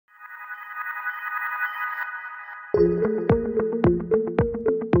I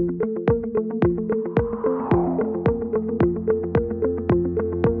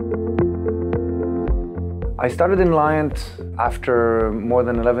started Inliant after more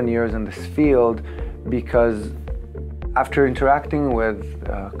than 11 years in this field because after interacting with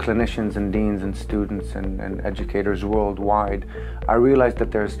clinicians and deans and students and educators worldwide, I realized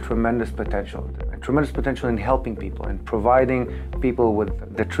that there's tremendous potential in helping people and providing people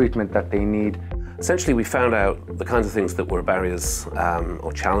with the treatment that they need. Essentially, we found out the kinds of things that were barriers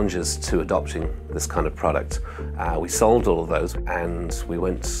or challenges to adopting this kind of product. We solved all of those, and we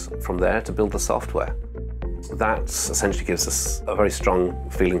went from there to build the software. That essentially gives us a very strong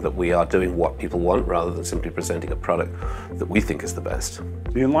feeling that we are doing what people want rather than simply presenting a product that we think is the best.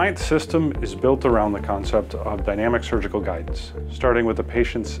 The Inliant system is built around the concept of dynamic surgical guidance, starting with the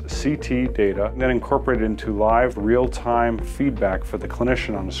patient's CT data, then incorporated into live, real-time feedback for the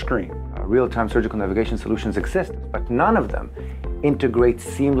clinician on the screen. Real-time surgical navigation solutions exist, but none of them integrate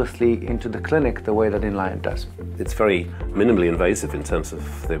seamlessly into the clinic the way that Inliant does. It's very minimally invasive in terms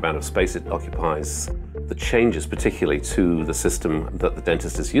of the amount of space it occupies. The changes, particularly to the system that the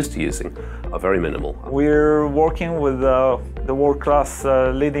dentist is used to using, are very minimal. We're working with the world-class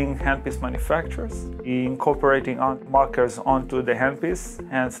leading handpiece manufacturers, incorporating markers onto the handpiece,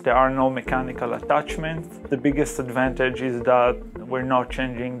 hence there are no mechanical attachments. The biggest advantage is that we're not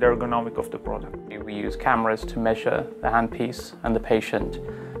changing the ergonomics of the product. We use cameras to measure the handpiece and the patient.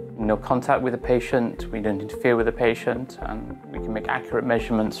 No contact with the patient, we don't interfere with the patient, and we can make accurate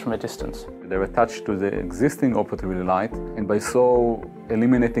measurements from a distance. They're attached to the existing operatory light, and by so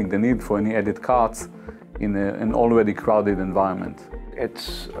eliminating the need for any added cuts in an already crowded environment.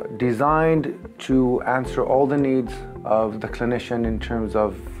 It's designed to answer all the needs of the clinician in terms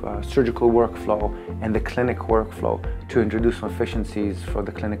of surgical workflow and the clinic workflow, to introduce some efficiencies for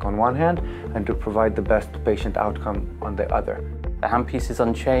the clinic on one hand and to provide the best patient outcome on the other. The handpiece is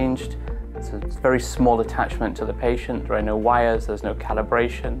unchanged. It's a very small attachment to the patient. There are no wires, there's no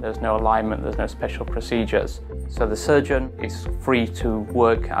calibration, there's no alignment, there's no special procedures. So the surgeon is free to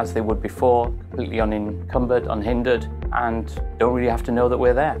work as they would before, completely unencumbered, unhindered, and don't really have to know that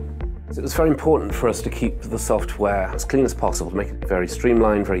we're there. So it's very important for us to keep the software as clean as possible, to make it very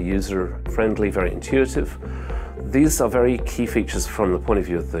streamlined, very user-friendly, very intuitive. These are very key features from the point of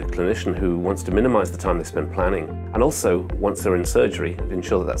view of the clinician who wants to minimize the time they spend planning, and also, once they're in surgery,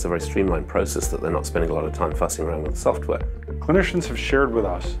 ensure that that's a very streamlined process, that they're not spending a lot of time fussing around with the software. Clinicians have shared with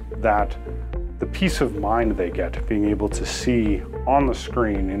us that the peace of mind they get being able to see on the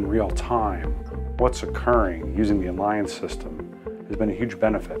screen in real time what's occurring using the Inliant system has been a huge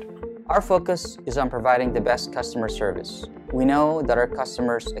benefit. Our focus is on providing the best customer service. We know that our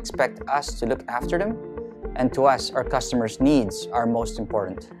customers expect us to look after them, and to us, our customers' needs are most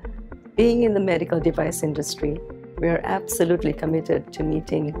important. Being in the medical device industry, we are absolutely committed to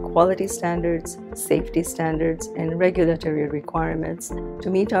meeting quality standards, safety standards, and regulatory requirements to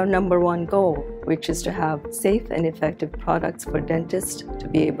meet our #1 goal, which is to have safe and effective products for dentists to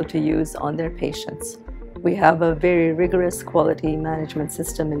be able to use on their patients. We have a very rigorous quality management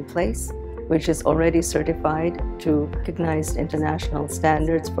system in place, which is already certified to recognized international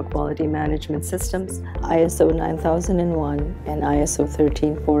standards for quality management systems, ISO 9001 and ISO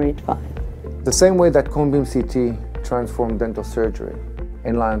 13485. The same way that cone beam CT transformed dental surgery,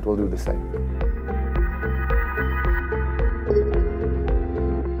 Inliant will do the same.